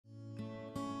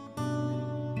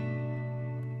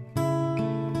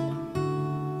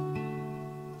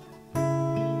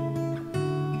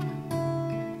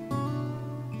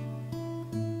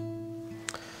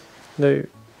Now,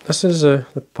 this is the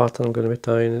pattern I'm going to be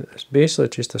tying. It's basically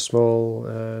just a small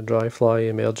dry fly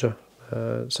emerger.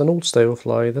 It's an old style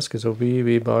fly. This goes a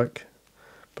way back,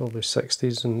 probably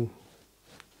 60s and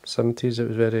 70s. It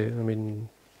was very, I mean,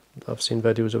 I've seen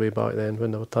videos way back then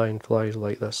when they were tying flies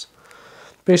like this.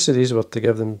 Basically these were to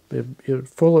give them, you're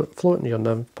floating your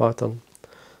nymph pattern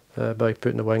by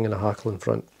putting a wing and a hackle in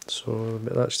front. So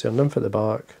that's your nymph at the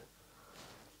back,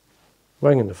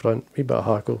 wing in the front, wee bit of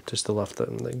hackle just to lift it,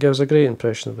 and it gives a great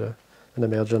impression of an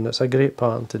emerger, and it's a great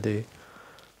pattern today,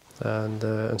 and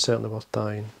certainly worth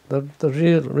tying.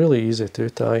 They're really easy to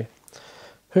tie.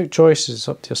 Hook choice is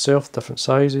up to yourself, different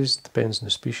sizes, depends on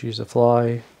the species of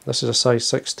fly. This is a size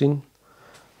 16,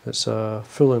 it's a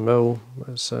full and mill,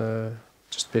 it's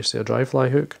just basically a dry fly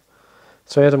hook.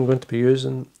 Thread I'm going to be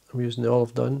using, I'm using the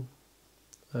Olive Dun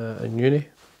in Uni.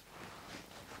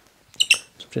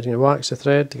 So I'm just going to wax the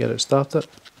thread to get it started.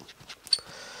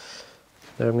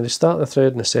 Now I'm going to start the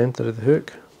thread in the centre of the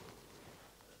hook.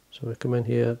 So we come in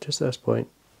here just at this point,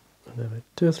 and then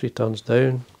 2 or 3 turns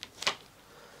down,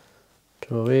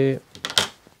 trim away.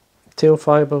 Tail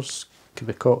fibres could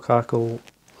be cock hackle,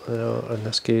 in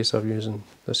this case I'm using,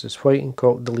 this is white and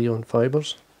cock de Leon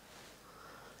fibres.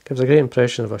 Gives a great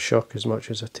impression of a shuck as much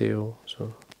as a tail.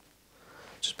 So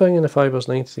just bringing the fibres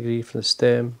 90 degrees from the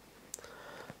stem,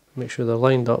 make sure they're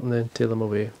lined up and then tail them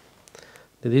away.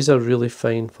 Now, these are really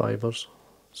fine fibres,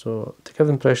 so to give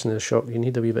the impression of the shuck you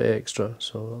need a wee bit extra,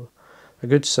 so a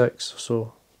good 6 or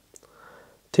so.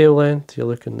 Tail length, you're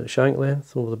looking at shank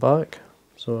length over the back,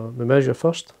 so we measure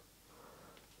first,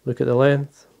 look at the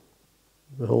length,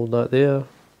 we hold that there,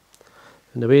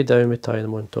 and the way down we tie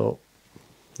them on top,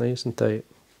 nice and tight.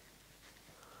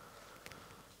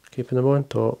 Keeping them on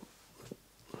top,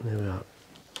 there we are.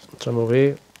 Trim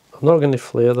away. I'm not going to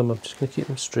flare them, I'm just going to keep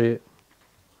them straight.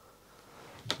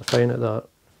 Fine at that.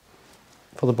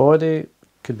 For the body,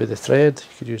 could be the thread,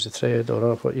 you could use the thread,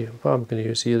 or what I'm going to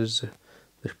use here is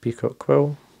the Peacock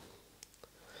Quill.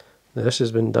 Now this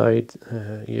has been dyed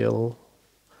yellow,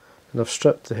 and I've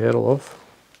stripped the herl off,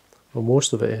 well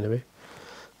most of it anyway.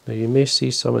 Now you may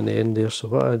see some in the end there, so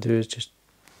what I do is just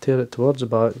tear it towards the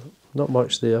back, not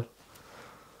much there.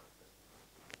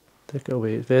 Take it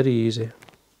away, it's very easy.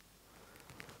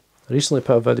 I recently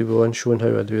put a video on showing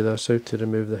how I do this, how to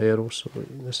remove the herls, so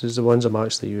this is the ones I'm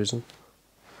actually using.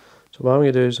 So what I'm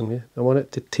going to do is I want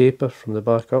it to taper from the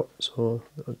back up, so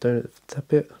down at the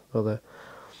tip of it, or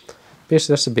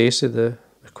basically this is the base of the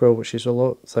quill, which is a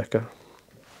lot thicker.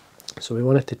 So we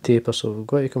want it to taper, so we've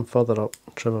got to come further up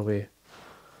and trim away.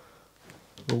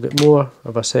 We'll get more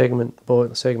of a segmented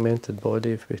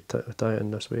body if we tie it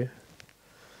in this way.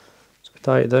 So we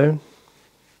tie it down.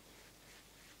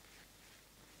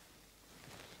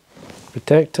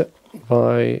 Protect it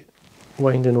by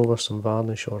winding over some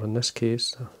varnish, or in this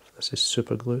case, this is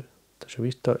super glue. There's a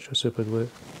wee touch of super glue.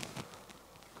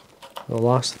 It'll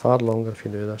last far longer if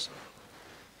you do this.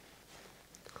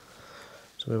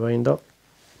 So we wind up,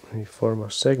 and we form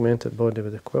a segmented body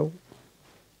with the quill.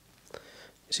 You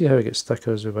see how it gets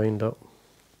thicker as we wind up.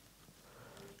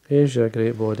 Here's your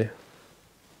great body.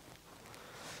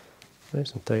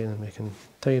 Nice and tight, and we can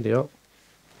tidy up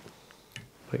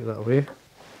like that way.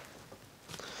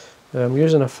 I'm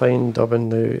using a fine dubbing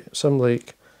now, some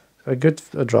like a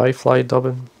dry fly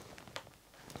dubbing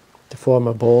to form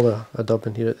a ball of a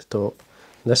dubbing here at the top.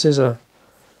 And this is a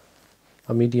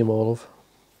medium olive.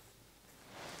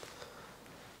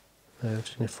 I'm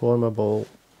just going to form a ball.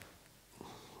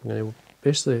 I'm going to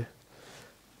basically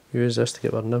use this to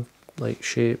get our nymph-like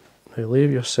shape. Now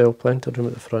leave yourself plenty of room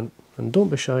at the front, and don't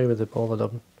be shy with the ball of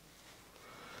dubbing.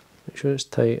 Make sure it's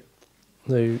tight.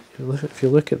 Now if you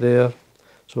look at there,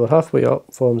 so we're halfway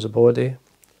up, forms a body.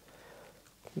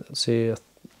 Let's say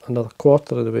another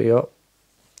quarter of the way up,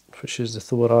 which is the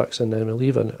thorax, and then we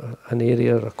leave an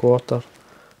area or a quarter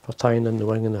for tying in the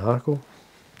wing and the hackle.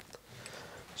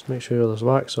 Just make sure there's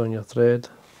wax on your thread.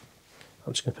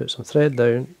 I'm just going to put some thread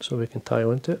down so we can tie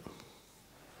onto it.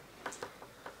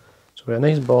 So we have a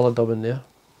nice ball of dubbing there.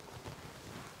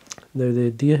 Now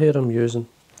the deer hair I'm using,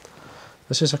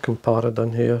 this is a Compara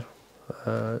done here.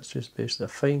 It's just basically a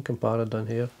fine Compara done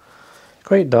here.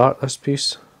 Quite dark, this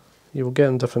piece. You will get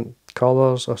in different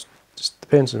colours, or just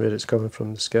depends on where it's coming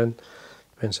from the skin.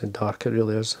 Depends how dark it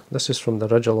really is. This is from the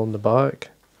ridge along the back,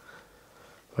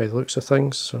 by the looks of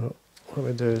things. So what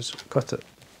we do is cut it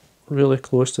really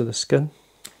close to the skin.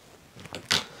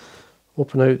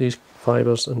 Open out these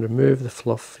fibres and remove the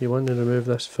fluff. You want to remove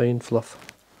this fine fluff,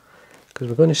 because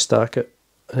we're going to stack it,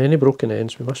 and any broken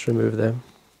ends we must remove them.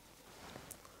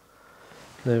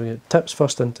 Now we get tips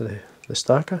first into the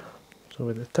stacker, so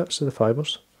with the tips of the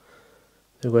fibres,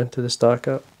 they go into the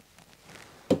stacker,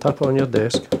 tap it on your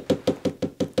desk.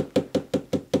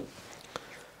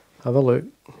 Have a look.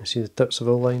 You see the tips have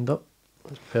all lined up.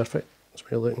 That's perfect. That's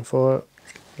what you're looking for.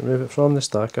 Remove it from the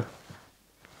stacker.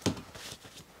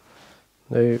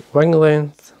 Now, wing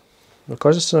length,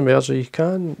 because it's an emerger, you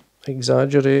can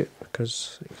exaggerate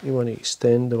because you want to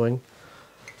extend the wing.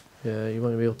 Yeah, you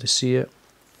want to be able to see it.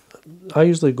 I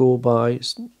usually go by,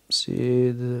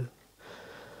 say, the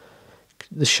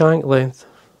shank length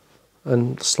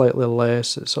and slightly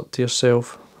less. It's up to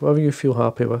yourself, whatever you feel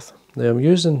happy with. Now I'm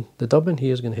using the dubbing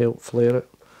here is going to help flare it.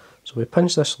 So we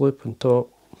pinch this loop on top,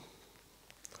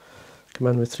 come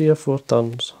in with 3 or 4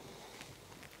 turns,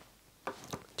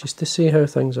 just to see how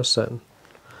things are sitting.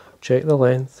 Check the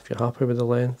length. If you're happy with the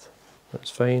length, that's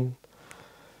fine.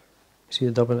 You see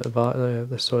the dubbing at the back there,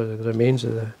 the remains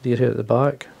of the deer hair at the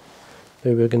back.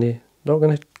 Now we're not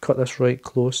going to cut this right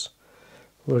close.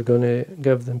 We're going to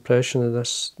give the impression of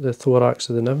the thorax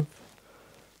of the nymph.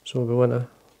 So we want a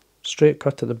straight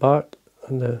cut at the back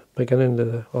and the beginning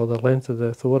of the length of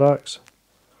the thorax,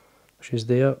 which is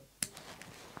there.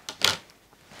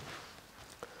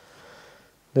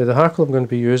 Now the hackle I'm going to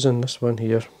be using, this one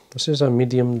here, this is a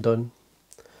medium dun.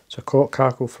 It's a cock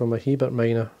hackle from a Hebert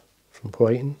miner from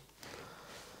Whiting.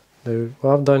 Now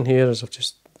what I've done here is I've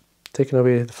just taken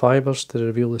away the fibres to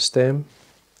reveal the stem.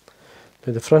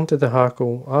 Now the front of the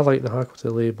hackle, I like the hackle to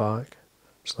lay back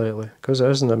slightly because it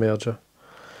is an emerger.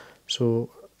 So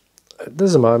it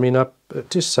doesn't matter, I mean it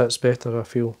just sits better I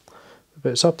feel.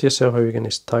 But it's up to yourself how you're going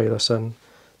to tie this in.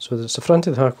 So it's the front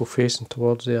of the hackle facing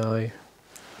towards the eye.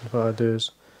 And what I do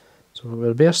is, so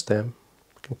with a bare stem,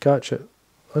 we can catch it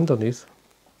underneath.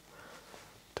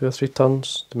 2 or 3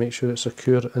 turns to make sure it's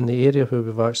secure in the area where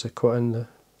we've actually cut in the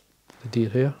deer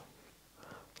hair.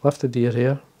 Lift the deer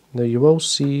hair. Now you will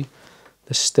see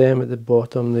the stem at the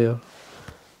bottom there.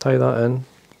 Tie that in.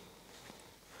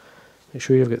 Make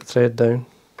sure you've got the thread down.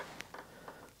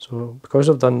 So because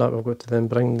I've done that, we've got to then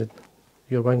bring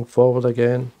your wing forward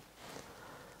again.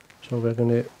 So we're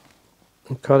going to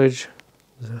encourage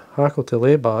the hackle to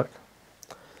lay back.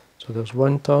 So there's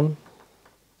 1 turn.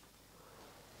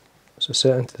 So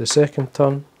set into the 2nd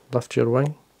turn, lift your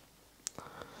wing.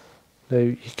 Now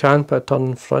you can put a turn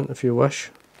in front if you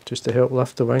wish, just to help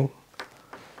lift the wing,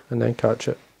 and then catch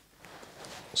it.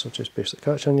 So just basically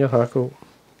catch in your hackle.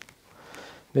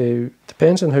 Now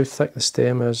depends on how thick the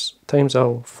stem is. Times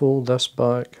I'll fold this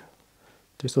back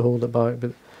just to hold it back,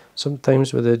 but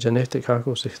sometimes with the genetic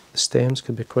hackles the stems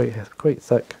can be quite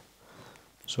thick.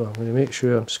 So I'm going to make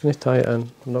sure, I'm just going to tie it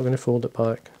in, I'm not going to fold it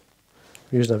back.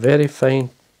 I'm using a very fine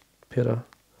pair of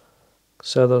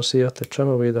scissors here to trim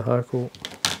away the hackle.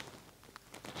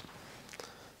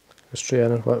 Go straight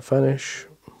in and wet finish.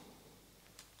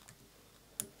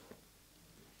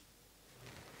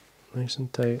 Nice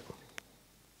and tight.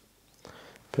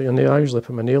 Put your nail, I usually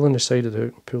put my nail on the side of the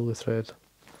hook and pull the thread,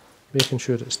 making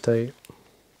sure it's tight.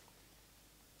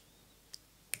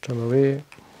 Trim away.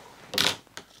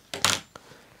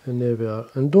 And there we are.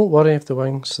 And don't worry if the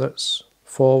wing sits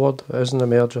forward, it is an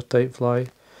emerger type fly.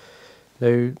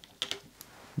 Now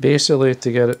basically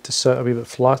to get it to sit a wee bit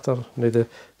flatter, now the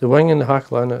wing and the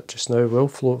hackle in it just now will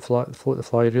float the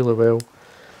fly really well.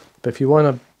 But if you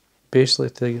want to basically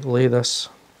to lay this,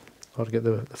 or get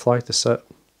the fly to sit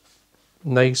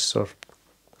nice or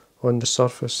on the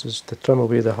surface, is to trim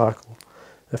away the hackle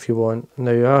if you want.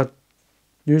 Now I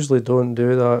usually don't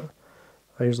do that.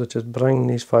 I usually just bring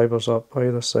these fibres up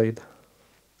either side,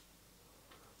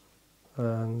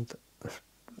 and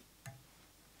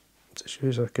just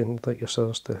use like your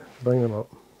scissors to bring them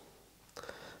up.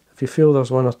 If you feel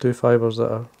there's 1 or 2 fibres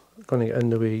that are going to get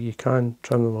in the way, you can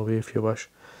trim them away if you wish.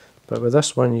 But with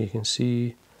this one you can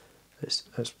see it's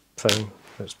fine,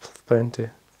 it's plenty.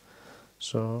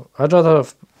 So I'd rather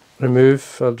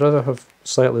have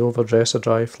slightly overdress a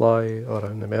dry fly or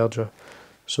an emerger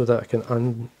so that I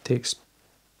can take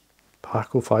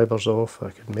hackle fibres off. I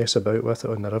can mess about with it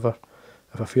on the river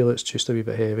if I feel it's just a wee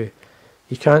bit heavy.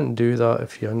 You can't do that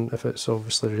if it's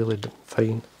obviously really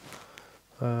fine.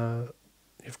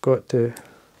 You've got to.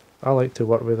 I like to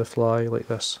work with the fly like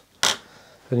this,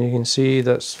 and you can see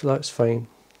that's fine.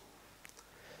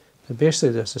 And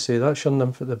basically, as I say, that's your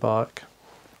nymph at the back.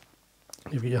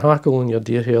 You've got your hackle and your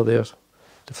deer hair there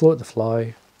to float the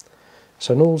fly. It's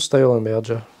an old style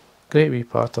emerger, great wee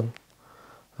pattern.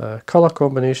 Colour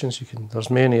combinations, there's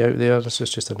many out there. This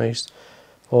is just a nice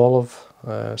olive,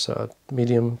 sort of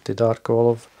medium to dark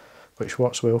olive, which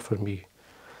works well for me.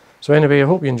 So anyway, I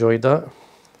hope you enjoyed that.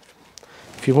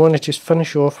 If you want to just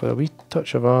finish off with a wee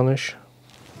touch of varnish,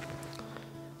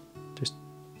 just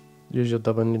use your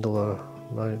dubbing needle, or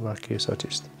in my case I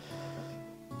just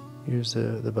use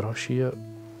the brush here,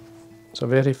 It's a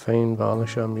very fine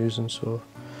varnish I'm using, so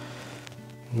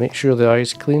make sure the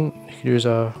eye's clean. You can use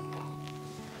a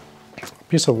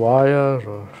piece of wire,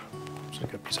 or just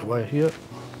like a piece of wire here,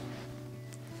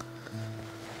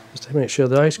 just to make sure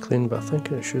the eye's clean, but I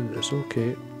think it's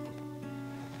okay.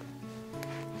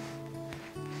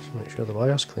 Just make sure the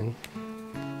wire's clean.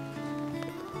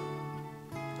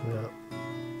 Yeah,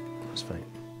 that's fine.